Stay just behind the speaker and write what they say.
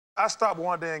I stopped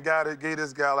one day and gave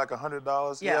this guy like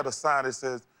 $100. Yeah. He had a sign that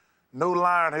says, "No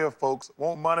lying here, folks.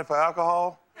 Want money for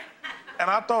alcohol?"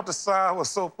 And I thought the sign was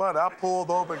so funny. I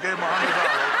pulled over and gave him $100.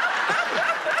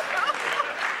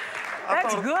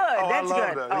 That's good. Oh, That's I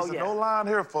love good. that. He said, "No lying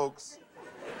here, folks."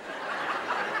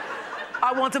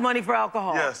 I want the money for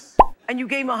alcohol. Yes. And you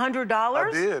gave him $100?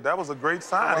 I did. That was a great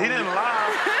sign. He didn't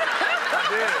lie. I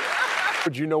did.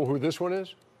 Would you know who this one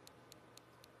is?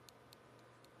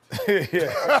 Yeah,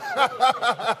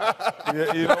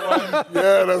 you know what?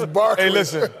 Yeah, that's Barkley. Hey,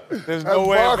 listen, there's no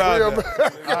way about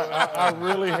that. I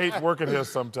really hate working here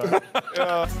sometimes.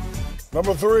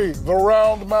 Number 3, the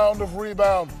round mound of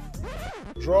rebound.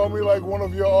 Draw me like one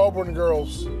of your Auburn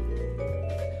girls.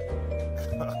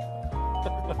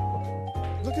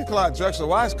 Look at Clyde Drexler.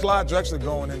 Why is Clyde Drexler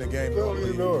going in the game? What are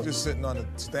you doing? He's just sitting on the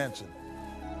stanchion.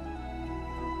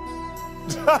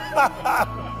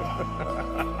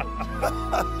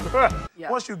 Yeah.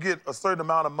 Once you get a certain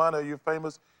amount of money, you're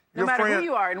famous. No matter who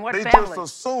you are and what they family. just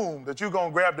assume that you're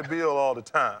gonna grab the bill all the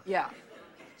time. Yeah.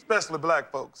 Especially black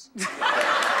folks. you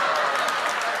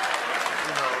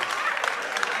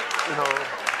know.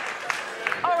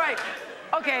 All right.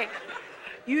 Okay.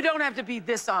 You don't have to be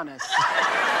this honest.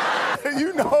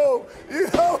 you know.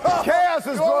 Chaos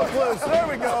is broke loose. There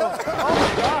we go.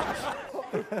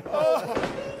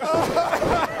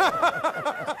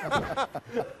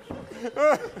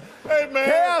 Hey, man.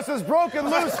 Chaos is broken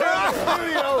loose here in the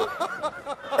studio.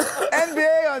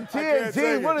 NBA on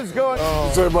TNT. What is going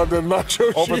on? Say about that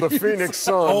nacho Over cheese. the Phoenix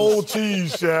Suns. Old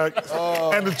cheese shack.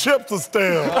 And the chips are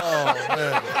stale. Oh,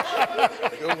 man.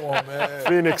 Come on, man.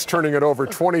 Phoenix turning it over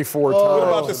 24 times. What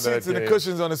about the in that seats and the game.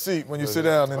 cushions on the seat when you sit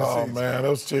down in the Oh, seats? man,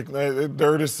 those chicken, they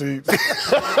dirty seats.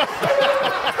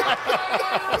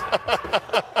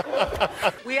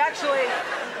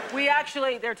 We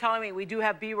actually, they're telling me we do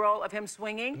have B-roll of him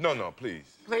swinging. No, please.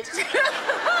 Please.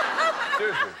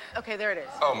 Seriously. Okay, there it is.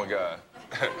 Oh, my God.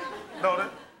 No,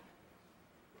 that.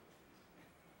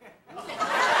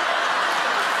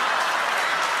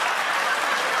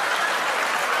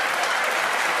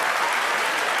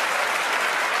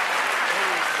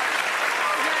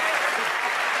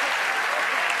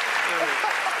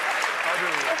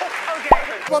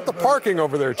 How about the parking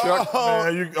over there, Chuck?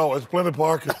 Man, it's plenty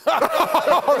parking.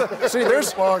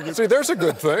 See, there's a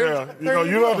good thing. Yeah,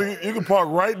 you can park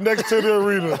right next to the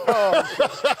arena.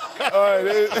 All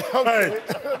right. Hey,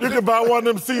 you can buy one of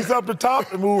them seats up the top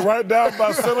and move right down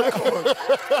by center court.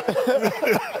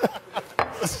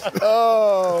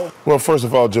 Oh. Well, first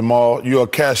of all, Jamal, you're a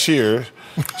cashier,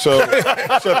 so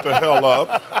shut the hell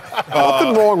up.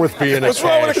 Nothing wrong with being a What's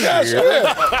wrong with a cashier?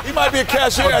 He might be a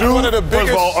cashier at one of the biggest.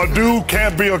 First of all, a dude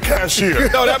can't be a cashier.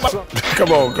 No, that might...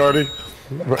 Come on, Cardi.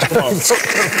 Come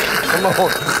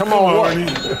on, what? Ernie.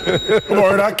 Come on,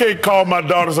 Ernie. I can't call my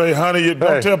daughter and say, "Honey,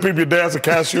 don't tell people your dad's a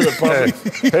cashier." Hey,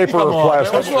 paper or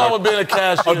plastic? What's wrong with being a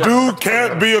cashier? A dude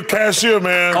can't be a cashier,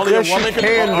 man. Only a woman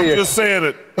can I'm be. just saying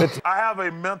it. I have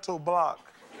a mental block.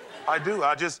 I do.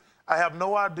 I have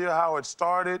no idea how it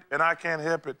started, and I can't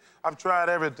help it. I've tried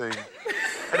everything.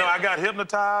 I got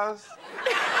hypnotized.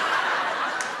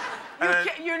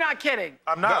 You're not kidding.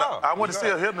 I'm not. No, I went to see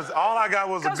a hypnotist. All I got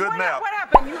was a good nap. What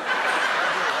happened?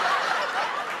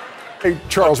 Hey,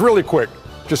 Charles, really quick,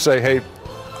 just say, hey,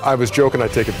 I was joking, I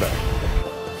take it back.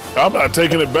 I'm not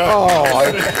taking it back. Oh,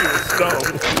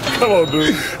 Come on,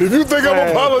 dude. If you think I'm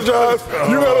apologize,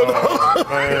 you gotta know.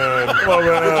 Man, come on,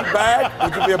 man. Bag?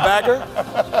 Would you be a bagger?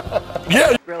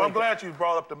 Yeah. Well, I'm glad you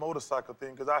brought up the motorcycle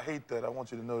thing, because I hate that. I want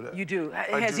you to know that. You do.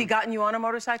 Has he gotten you on a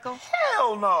motorcycle?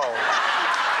 Hell no.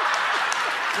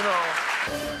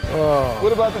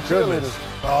 What about the cheerleaders?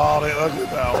 Oh, they ugly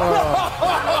now.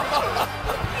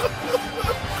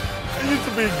 They used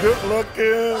to be good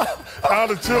looking. How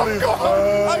the chilies.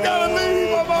 I gotta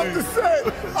leave. I'm off the set.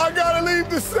 I gotta leave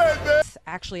the set, man.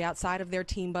 Actually, outside of their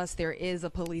team bus, there is a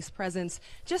police presence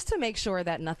just to make sure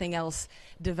that nothing else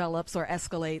develops or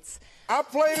escalates. I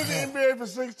played in the NBA for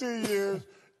 16 years,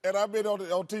 and I've been on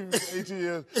TV for 18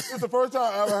 years. It's the first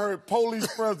time I ever heard police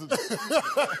presence.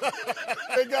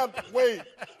 They got, wait.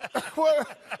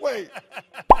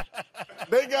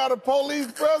 They got a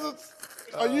police presence?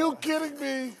 Are you kidding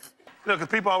me? Because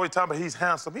people always talk about he's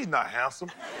handsome. He's not handsome.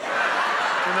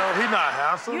 He's not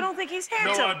handsome. You don't think he's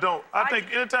handsome? No, I don't. I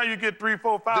think anytime you get $300,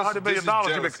 $400, $500 million,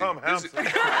 you become handsome.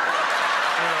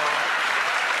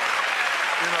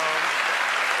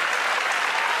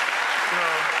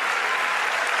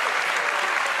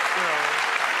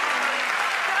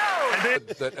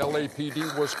 that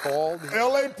LAPD was called?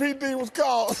 LAPD was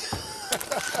called.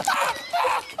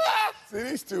 See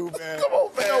these two, man. Come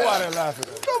on, man. You know why they're laughing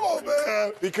at? Come on,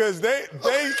 man. Because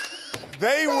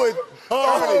They would.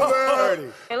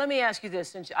 Oh, Hey, let me ask you this,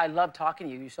 since I love talking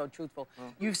to you, you're so truthful.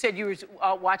 You said you were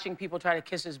watching people try to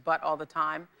kiss his butt all the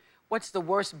time. What's the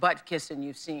worst butt kissing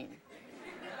you've seen?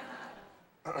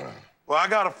 Well, I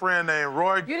got a friend named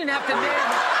Roy. You didn't have to name him.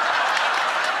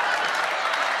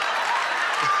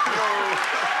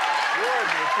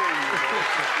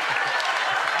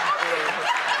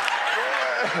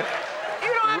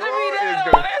 You don't have to be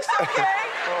that. It's okay.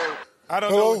 I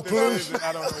don't know what this is.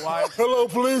 I don't know why. Hello,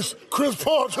 police. Chris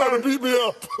Paul trying to beat me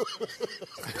up.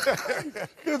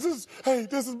 This is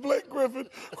Blake Griffin.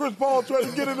 Chris Paul trying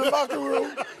to get in the locker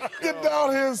room. Get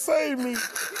down here and save me.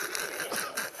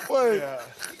 Wait. Yeah.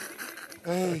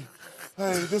 Hey,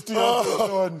 this DeAndre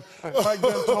Jordan. Mike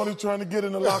D'Antoni trying to get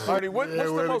in the locker room. What's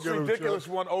the most ridiculous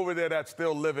one over there that's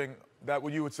still living that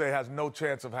you would say has no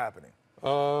chance of happening?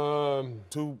 Two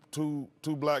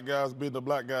black guys beating a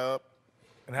black guy up.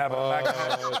 And having a black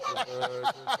guy.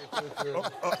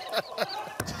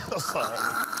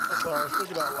 Sorry,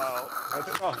 speak it out loud.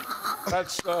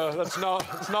 That's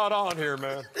not on here,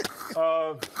 man.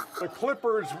 The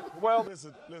Clippers, well...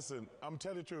 Listen, I'm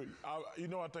telling you the truth. I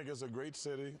think it's a great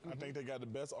city. I think they got the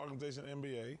best organization in the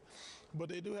NBA. But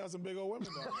they do have some big old women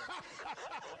down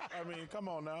there. I mean, come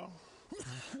on now.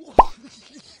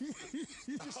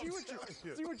 See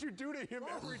what you do to him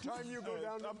every time you go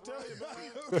down. I'm telling you, man.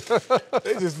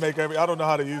 They just make I don't know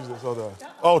how to use this. Hold on.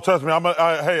 Oh, trust me.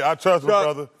 I trust Chuck, him,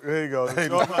 brother. Here you go. Hey,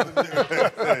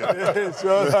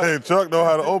 Chuck know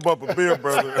how to open up a beer,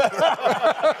 brother.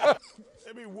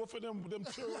 They be woofing them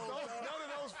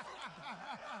churros.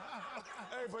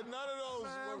 Hey, but none of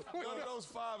those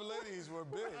five ladies were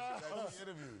big that you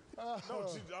interviewed.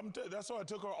 That's why it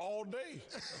took her all day.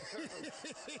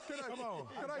 Come on.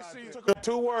 Can I see it?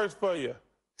 2 words for you.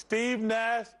 Steve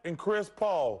Nash and Chris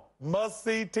Paul.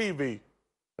 Must-see TV.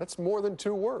 That's more than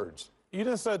 2 words. You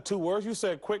didn't say 2 words. You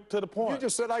said quick to the point. You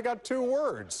just said I got 2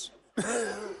 words.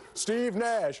 Steve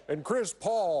Nash and Chris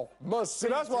Paul must see.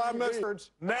 That's why I missed words.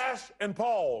 Nash and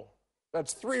Paul.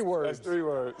 That's 3 words. That's 3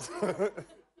 words.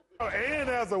 And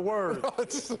as a word.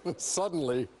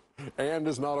 Suddenly, and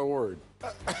is not a word.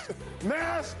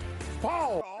 Nash,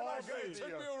 Paul. It took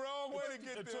me a wrong way to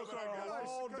get there. It took her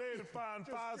all day to find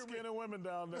 5 skinny women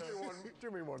down there. Do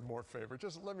me one more favor.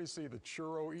 Just let me see the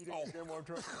churro eating again while I'm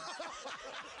trying.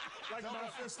 Like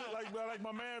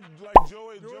my man, like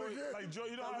Joey, you know how my man be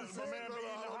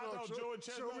eating hot dog, Joey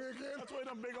Chestnut? That's why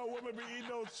them big old women be eating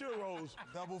those churros.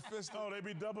 Double fist. Oh, they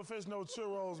be double fisting those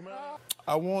churros, man.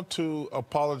 I want to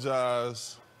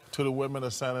apologize to the women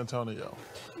of San Antonio.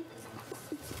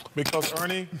 Because,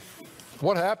 Ernie.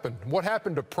 What happened? What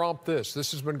happened to prompt this?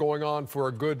 This has been going on for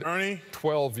a good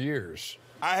 12 years.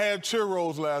 I had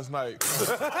churros last night.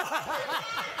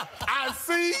 I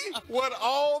see what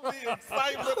all the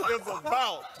excitement is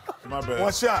about. My bad.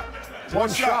 One shot.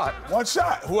 One shot. One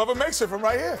shot. Whoever makes it from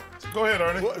right here. Go ahead,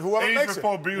 Ernie. Whoever makes it.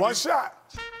 One shot.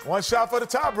 One shot for the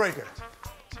tiebreaker.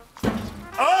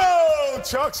 Oh,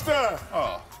 Chuckster.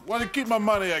 Oh, where do you keep my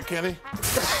money at, Kenny?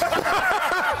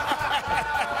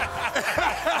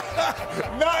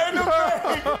 Not in the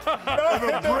bank.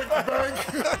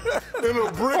 In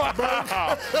a brick bank.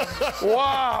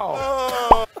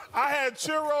 Wow. I had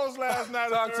churros last night.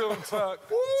 Talk to him, Tuck.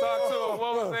 Talk to him.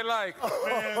 What was they like?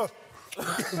 Man, I was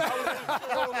eating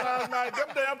churros last night. Them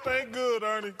damn thing good,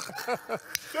 Ernie.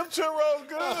 Them churros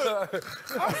good.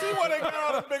 I see why they got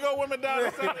all the big old women down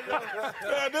there.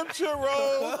 Yeah, them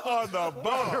churros are the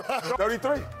bomb.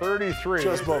 33.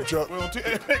 Chest bump, Chuck.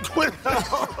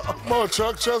 Come on,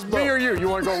 Chuck, chest bump. Me or you? You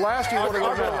want to go last or you want to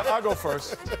go now? I'll go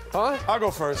first. Huh? I'll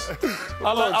go first.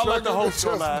 I'll let the host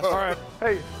go last. All right.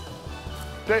 Hey.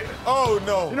 Oh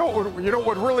no! You know what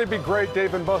would really be great,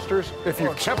 Dave and Buster's, if you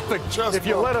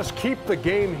let us keep the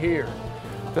game here.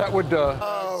 That would.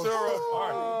 I'm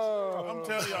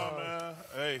telling y'all, man.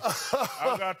 Hey,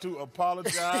 I got to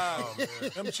apologize.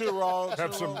 Them churros.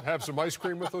 Have some ice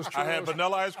cream with those churros. I had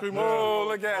vanilla ice cream. Oh,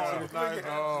 look at you!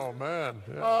 Oh man.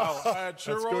 Yeah. I had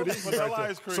churros and vanilla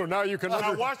ice cream. So now you can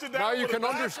understand the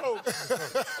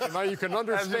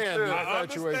infatuation. I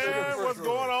understand what's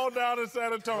going on down in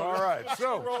San Antonio. All right,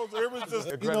 so it was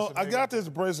just, I got this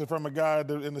bracelet from a guy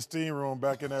in the steam room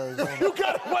back in Arizona. You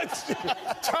got what?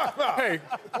 Talk about. Hey,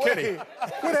 Kenny,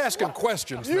 quit asking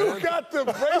questions, man. You got the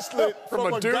bracelet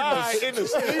from a guy in the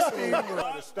steam room.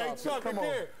 Hey, Chuck, come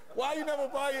on. Why you never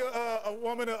buy a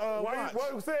woman a watch?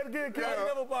 Say it again, Ken. Why you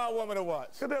never buy a woman a watch?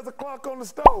 Because there's a clock on the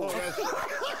stove.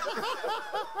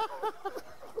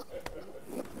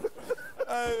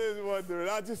 That is wondering.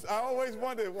 I always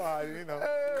wondered why, you know.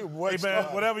 Hey, man,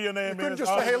 whatever your name is.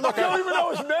 Just say, hey, look, I don't even know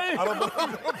his name.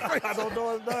 I don't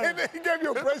know his name. And then he gave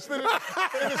you a bracelet in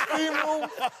the steam room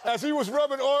as he was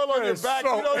rubbing oil on your back.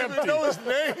 So you don't empty. even know his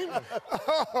name.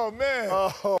 Oh,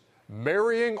 man.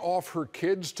 Marrying off her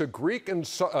kids to Greek and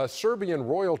Serbian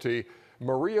royalty,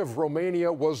 Maria of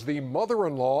Romania was the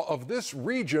mother-in-law of this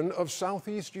region of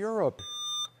Southeast Europe.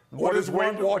 What is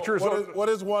Weight Watchers? What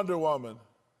is Wonder Woman?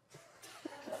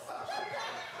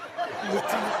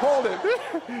 Hold it.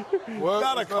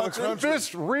 Not a country.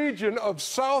 This region of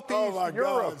Southeast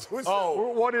Europe.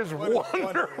 What is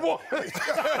Wonder Woman?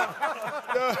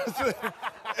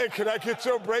 Hey, can I get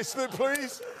your bracelet,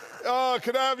 please? Oh,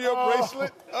 can I have your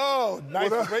bracelet? Oh, nice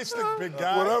bracelet, big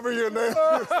guy. Whatever your name is.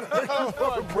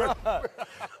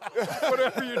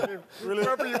 Whatever you do. Really?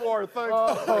 Wherever you are,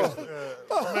 thanks.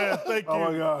 Man, thank you. Oh,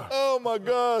 my God. Oh, my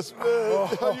gosh,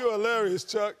 man. You're hilarious,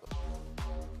 Chuck.